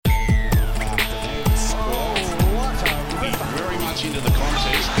much into the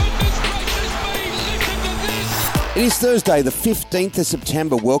contest. Goodness gracious me, listen to this! It is Thursday, the 15th of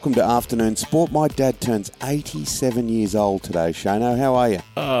September. Welcome to Afternoon Sport. My dad turns 87 years old today, Shano. How are you?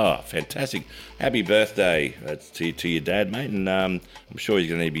 Oh, fantastic. Happy birthday to your dad, mate. And I'm sure he's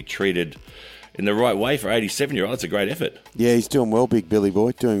going to be treated in the right way for 87-year-old. It's a great effort. Yeah, he's doing well, big Billy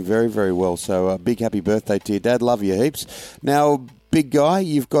boy. Doing very, very well. So big happy birthday to your dad. Love you heaps. Now, big guy,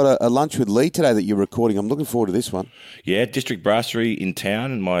 you've got a lunch with Lee today that you're recording. I'm looking forward to this one. Yeah, District Brasserie in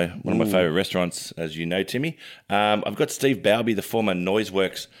town, and one of my favourite restaurants, as you know, Timmy. I've got Steve Bowby, the former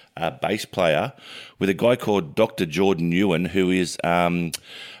Noiseworks bass player, with a guy called Dr. Jordan Ewan, who is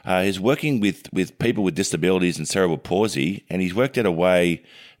he's working with people with disabilities and cerebral palsy, and he's worked out a way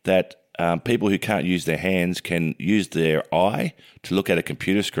that people who can't use their hands can use their eye to look at a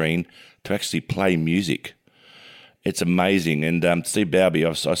computer screen to actually play music. It's amazing. And Steve Bowby,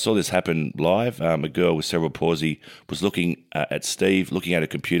 I saw this happen live. A girl with cerebral palsy was looking at Steve, looking at a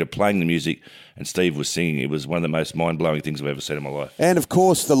computer, playing the music, and Steve was singing. It was one of the most mind-blowing things I've ever seen in my life. And, of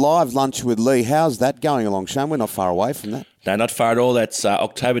course, the live lunch with Lee. How's that going along, Shane? We're not far away from that. No, not far at all. That's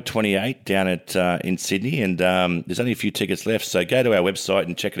October 28 down at in Sydney, and there's only a few tickets left, so go to our website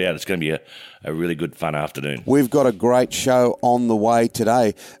and check it out. It's going to be a really good, fun afternoon. We've got a great show on the way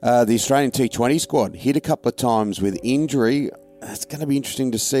today. The Australian T20 squad hit a couple of times with injury. It's going to be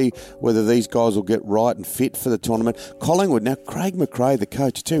interesting to see whether these guys will get right and fit for the tournament. Collingwood, now Craig McRae, the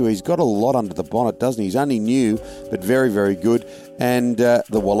coach too, he's got a lot under the bonnet, doesn't he? He's only new, but very, very good. And the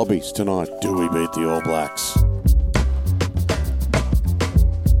Wallabies tonight. Do we beat the All Blacks?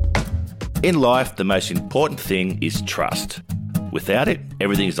 In life, the most important thing is trust. Without it,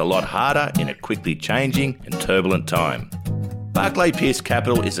 everything is a lot harder in a quickly changing and turbulent time. Barclay Pierce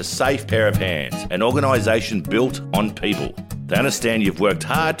Capital is a safe pair of hands, an organisation built on people. They understand you've worked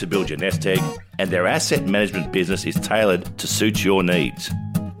hard to build your nest egg, and their asset management business is tailored to suit your needs.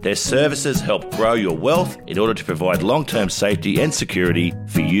 Their services help grow your wealth in order to provide long-term safety and security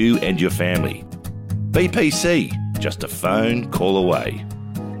for you and your family. BPC, just a phone call away.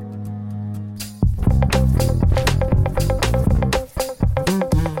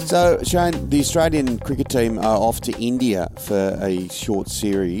 So, Shane, the Australian cricket team are off to India for a short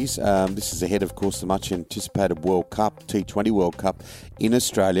series. This is ahead, of course, the much-anticipated World Cup, T20 World Cup in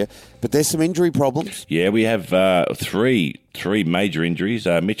Australia. But there's some injury problems. Yeah, we have three major injuries.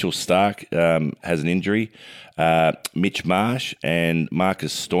 Mitchell Starc has an injury. Mitch Marsh and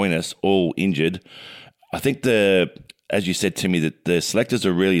Marcus Stoinis all injured. I think as you said, Timmy, that the selectors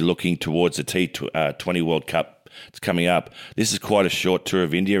are really looking towards the T20 World Cup. It's coming up. This is quite a short tour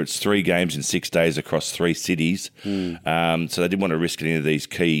of India. It's 3 games in 6 days across 3 cities. So they didn't want to risk any of these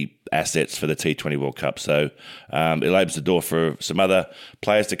key assets for the T20 World Cup. So it opens the door for some other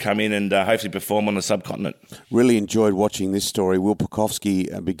players to come in and hopefully perform on the subcontinent. Really enjoyed watching this story. Will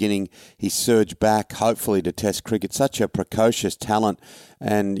Pucovski beginning his surge back, hopefully to Test cricket. Such a precocious talent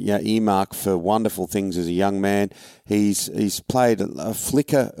and earmarked for wonderful things as a young man. He's played a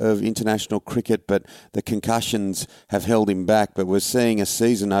flicker of international cricket, but the concussions have held him back. But we're seeing a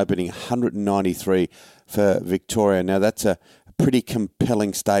season opening 193 for Victoria. Now that's a pretty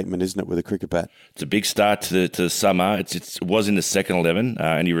compelling statement, isn't it, with a cricket bat? It's a big start to the summer. It was in the second 11,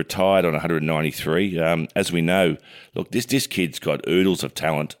 and he retired on 193. As we know, look, this kid's got oodles of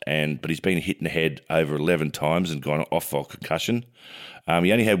talent, but he's been hit in the head over 11 times and gone off for concussion.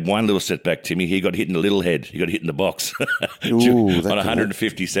 He only had one little setback, Timmy. He got hit in the little head. He got hit in the box on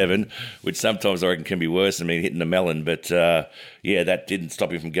 157, which sometimes I reckon can be worse than being hit in the melon. But, that didn't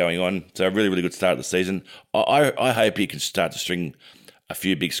stop him from going on. So a really, really good start of the season. I hope he can start to string a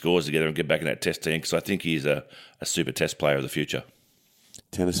few big scores together and get back in that test team because I think he's a super test player of the future.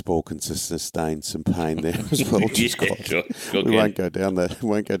 Tennis ball can sustain some pain there as well. We won't go down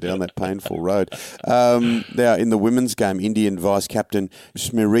that painful road. Now, in the women's game, Indian vice captain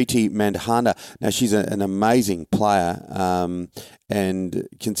Smriti Mandhana. Now, she's an amazing player, and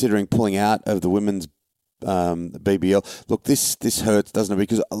considering pulling out of the women's BBL. Look, this hurts, doesn't it?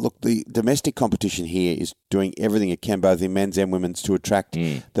 Because, look, the domestic competition here is doing everything it can, both in men's and women's, to attract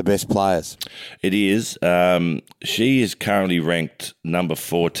the best players. It is. She is currently ranked number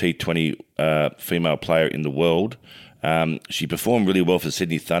 4 T20 female player in the world. She performed really well for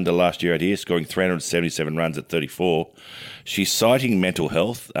Sydney Thunder last year out here, scoring 377 runs at 34. She's citing mental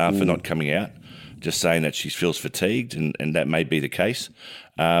health for not coming out, just saying that she feels fatigued, and that may be the case.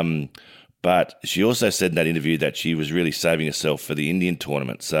 But she also said in that interview that she was really saving herself for the Indian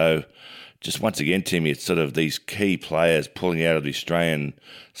tournament. So just once again, Timmy, it's sort of these key players pulling out of the Australian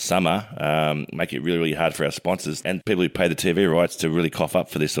summer, make it really, really hard for our sponsors and people who pay the TV rights to really cough up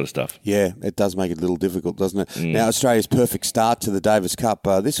for this sort of stuff. Yeah, it does make it a little difficult, doesn't it? Now, Australia's perfect start to the Davis Cup.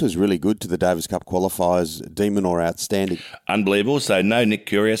 This was really good to the Davis Cup qualifiers. De Minaur outstanding. Unbelievable. So no Nick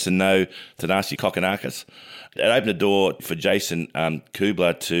Kyrgios and no Thanasi Kokkinakis. It opened the door for Jason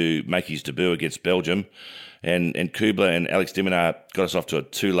Kubler to make his debut against Belgium. And Kubler and Alex de Minaur got us off to a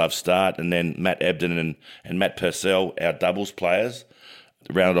 2-love start. And then Matt Ebden and Matt Purcell, our doubles players,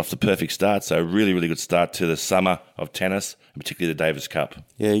 rounded off the perfect start. So really, really good start to the summer of tennis, and particularly the Davis Cup.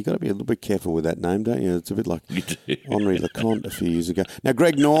 Yeah, you've got to be a little bit careful with that name, don't you? It's a bit like Henri Leconte a few years ago. Now,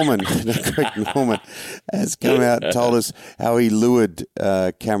 Greg Norman has come out and told us how he lured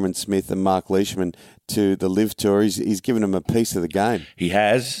Cameron Smith and Mark Leishman to the LIV Tour. He's given them a piece of the game. He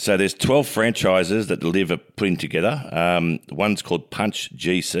has. So there's 12 franchises that the LIV are putting together. One's called Punch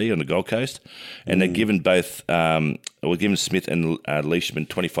GC on the Gold Coast, and they're given both, we're giving Smith and Leishman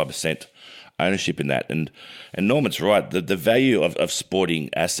 25% ownership in that. And Norman's right. The value of sporting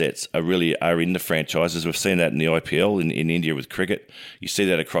assets are in the franchises. We've seen that in the IPL in India with cricket. You see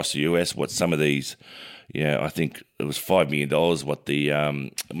that across the US. What some of these, I think it was $5 million what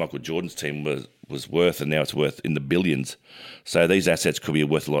the Michael Jordan's team was worth, and now it's worth in the billions. So these assets could be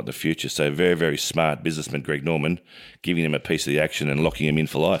worth a lot in the future. So very, very smart businessman Greg Norman, giving him a piece of the action and locking him in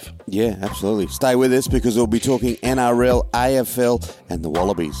for life. Yeah, absolutely. Stay with us because we'll be talking NRL, AFL and the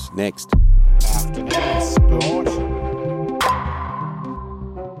Wallabies next.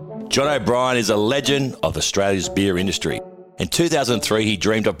 John O'Brien is a legend of Australia's beer industry. In 2003, he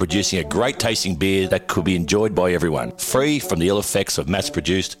dreamed of producing a great tasting beer that could be enjoyed by everyone, free from the ill effects of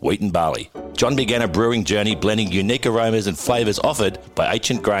mass-produced wheat and barley. John began a brewing journey blending unique aromas and flavours offered by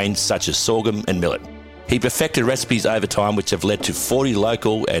ancient grains such as sorghum and millet. He perfected recipes over time which have led to 40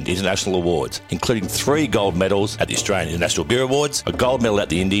 local and international awards, including 3 gold medals at the Australian International Beer Awards, a gold medal at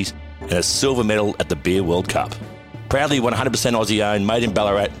the Indies, and a silver medal at the Beer World Cup. Proudly 100% Aussie-owned, made in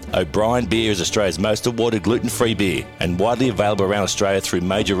Ballarat, O'Brien Beer is Australia's most awarded gluten-free beer and widely available around Australia through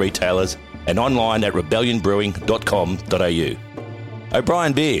major retailers and online at rebellionbrewing.com.au.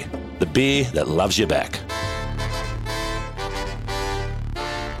 O'Brien Beer, the beer that loves you back.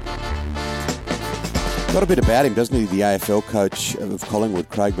 Got a bit about him, doesn't he? The AFL coach of Collingwood,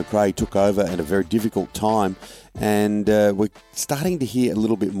 Craig McRae, took over at a very difficult time, and we're starting to hear a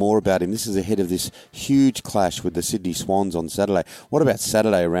little bit more about him. This is ahead of this huge clash with the Sydney Swans on Saturday. What about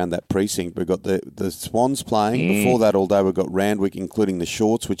Saturday around that precinct? We've got the Swans playing. Before that all day we've got Randwick, including the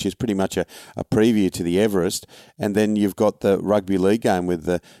Shorts, which is pretty much a preview to the Everest. And then you've got the rugby league game with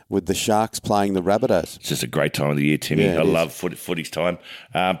the Sharks playing the Rabbitohs. It's just a great time of the year, Timmy. Yeah, I love footy's time.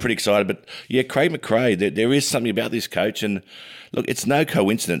 Pretty excited. But, yeah, Craig McRae, there is something about this coach. And, look, it's no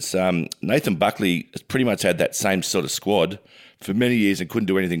coincidence. Nathan Buckley has pretty much had that same sort of squad for many years and couldn't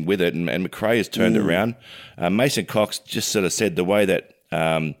do anything with it. And McRae has turned it around. Mason Cox just sort of said the way that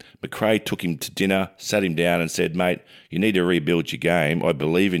McRae took him to dinner, sat him down and said, mate, you need to rebuild your game. I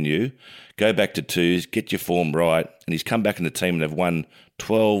believe in you. Go back to twos, get your form right. And he's come back in the team and they've won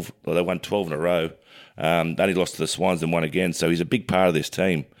 12 in a row. They only lost to the Swans and won again. So he's a big part of this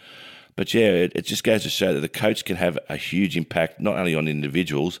team. But, yeah, it just goes to show that the coach can have a huge impact, not only on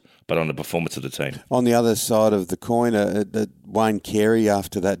individuals, but on the performance of the team. On the other side of the coin, Wayne Carey,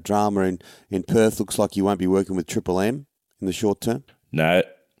 after that drama in Perth, looks like you won't be working with Triple M in the short term? No,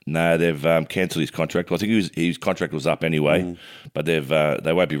 they've cancelled his contract. Well, I think his contract was up anyway, but they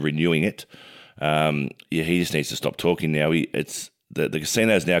won't be renewing it. He just needs to stop talking now. The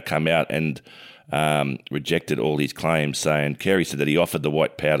casino's now come out and rejected all his claims, saying Carey said that he offered the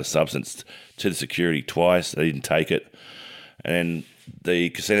white powder substance to the security twice. They didn't take it. And the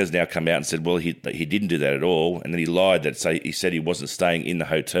casino's now come out and said, well, he didn't do that at all. And then he lied he said he wasn't staying in the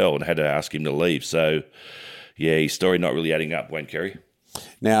hotel and had to ask him to leave. So, yeah, his story not really adding up, Wayne Carey.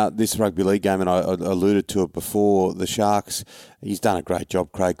 Now, this rugby league game, and I alluded to it before, the Sharks, he's done a great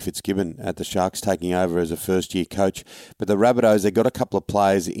job, Craig Fitzgibbon, at the Sharks, taking over as a first-year coach. But the Rabbitohs, they've got a couple of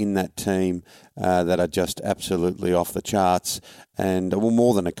players in that team that are just absolutely off the charts. And, well,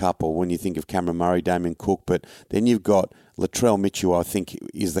 more than a couple when you think of Cameron Murray, Damien Cook. But then you've got Latrell Mitchell, I think,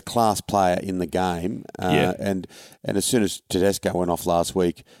 is the class player in the game. And as soon as Tedesco went off last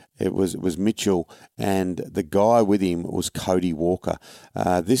week, it was Mitchell, and the guy with him was Cody Walker.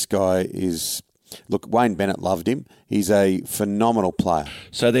 This guy is... Look, Wayne Bennett loved him. He's a phenomenal player.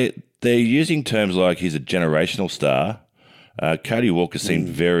 So they're using terms like he's a generational star. Cody Walker seemed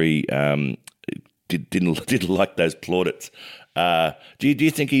very... didn't like those plaudits. Do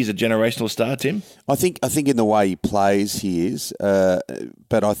you think he's a generational star, Tim? I think in the way he plays, he is.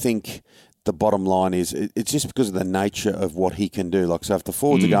 But I think the bottom line is it's just because of the nature of what he can do. Like, so if the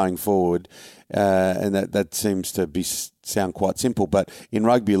forwards are going forward, and that seems to sound quite simple, but in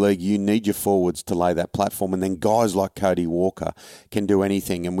rugby league, you need your forwards to lay that platform, and then guys like Cody Walker can do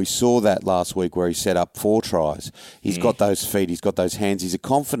anything. And we saw that last week where he set up 4 tries. He's got those feet, he's got those hands, he's a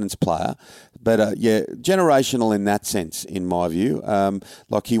confidence player, but generational in that sense, in my view.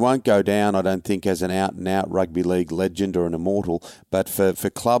 Like, he won't go down, I don't think, as an out-and-out rugby league legend or an immortal, but for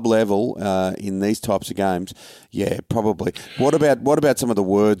club level in these types of games, yeah, probably. What about some of the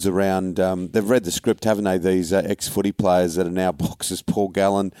words around? They've read the script, haven't they? These ex-footy players that are now boxers, Paul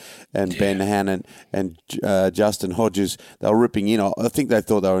Gallen and Ben Hannon and Justin Hodges. They were ripping in. I think they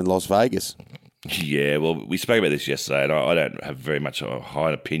thought they were in Las Vegas. Yeah, well, we spoke about this yesterday, and I don't have very much a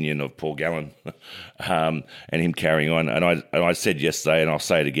high opinion of Paul Gallen and him carrying on. And I said yesterday, and I'll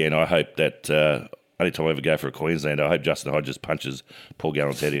say it again, I hope that only time I ever go for a Queenslander, I hope Justin Hodges punches Paul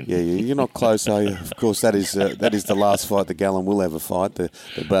Gallen's head in. Yeah, you're not close, are you? Of course, that is the last fight that Gallen will ever fight, the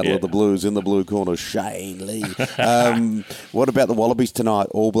Battle of the Blues in the blue corner, Shane Lee. What about the Wallabies tonight?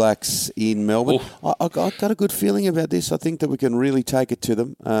 All Blacks in Melbourne. I got a good feeling about this. I think that we can really take it to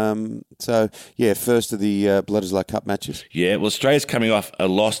them. First of the Bledisloe Cup matches. Yeah, well, Australia's coming off a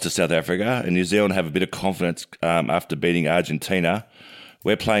loss to South Africa, and New Zealand have a bit of confidence after beating Argentina.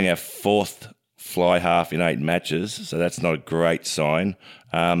 We're playing our 4th fly half in 8 matches, so that's not a great sign.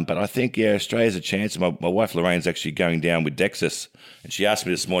 But I think, Australia's a chance. My wife Lorraine's actually going down with Dexus, and she asked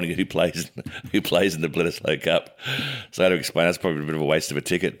me this morning who plays in the Bledisloe Cup. So I had to explain that's probably a bit of a waste of a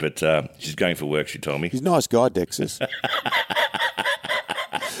ticket, but she's going for work, she told me. He's a nice guy, Dexus.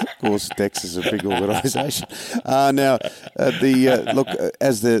 Of course, Dex is a big organisation. Look,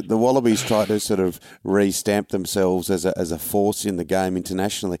 as the Wallabies try to sort of re-stamp themselves as a force in the game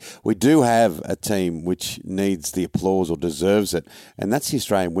internationally, we do have a team which needs the applause or deserves it, and that's the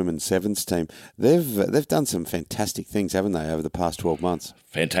Australian Women's Sevens team. They've done some fantastic things, haven't they, over the past 12 months?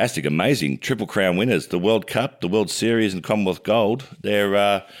 Fantastic, amazing. Triple Crown winners, the World Cup, the World Series and Commonwealth Gold. They're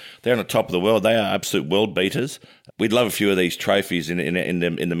on the top of the world. They are absolute world beaters. We'd love a few of these trophies in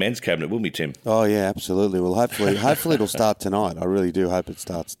the men's cabinet, wouldn't we, Tim? Oh yeah, absolutely. Well, hopefully it'll start tonight. I really do hope it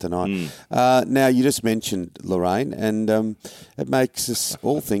starts tonight. Now, you just mentioned Lorraine, and it makes us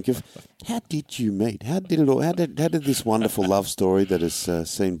all think of how did you meet? How did this wonderful love story that has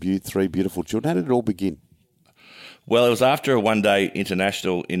seen 3 beautiful children? How did it all begin? Well, it was after a one-day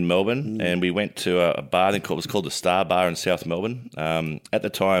international in Melbourne, and we went to a bar. It was called the Star Bar in South Melbourne. At the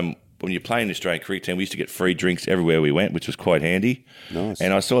time, when you're playing the Australian cricket team, we used to get free drinks everywhere we went, which was quite handy. Nice.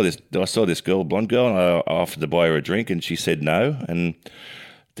 And I saw this girl, blonde girl, and I offered to buy her a drink, and she said no. And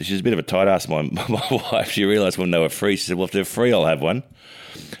she's a bit of a tight ass, my wife. She realised when they were free, she said, "Well, if they're free, I'll have one."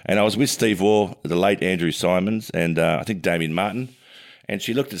 And I was with Steve Waugh, the late Andrew Simons, and I think Damien Martin. And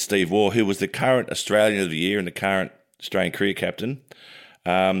she looked at Steve Waugh, who was the current Australian of the Year and the current Australian career captain.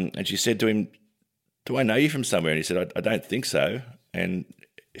 And she said to him, "Do I know you from somewhere?" And he said, I don't think so. And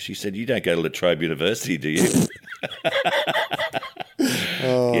she said, "You don't go to La Trobe University, do you?"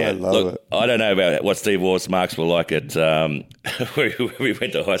 I love it. I don't know about what Steve Waugh's marks were like at where we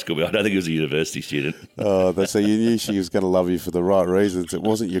went to high school, but I don't think he was a university student. So you knew she was going to love you for the right reasons. It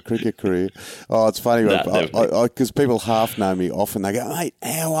wasn't your cricket career. Oh, it's funny because people half know me often. They go, "Mate,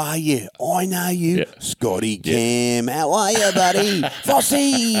 how are you? I know you." Yeah. Scotty Cam, how are you, buddy?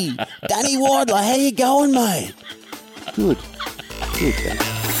 Fossey, Danny Wadler, how you going, mate? Good.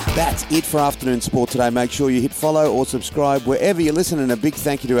 That's it for Afternoon Sport today. Make sure you hit follow or subscribe wherever you listen, and a big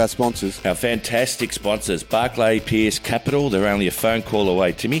thank you to our sponsors. Our fantastic sponsors, Barclay Pierce Capital. They're only a phone call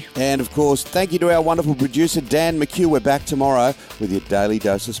away, Timmy. And, of course, thank you to our wonderful producer, Dan McHugh. We're back tomorrow with your daily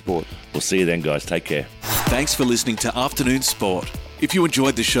dose of sport. We'll see you then, guys. Take care. Thanks for listening to Afternoon Sport. If you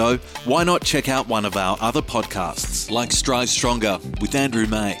enjoyed the show, why not check out one of our other podcasts, like Strive Stronger with Andrew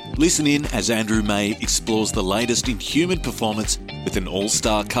May. Listen in as Andrew May explores the latest in human performance with an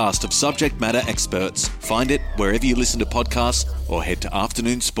all-star cast of subject matter experts. Find it wherever you listen to podcasts or head to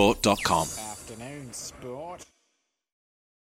afternoonsport.com. Afternoon Sport.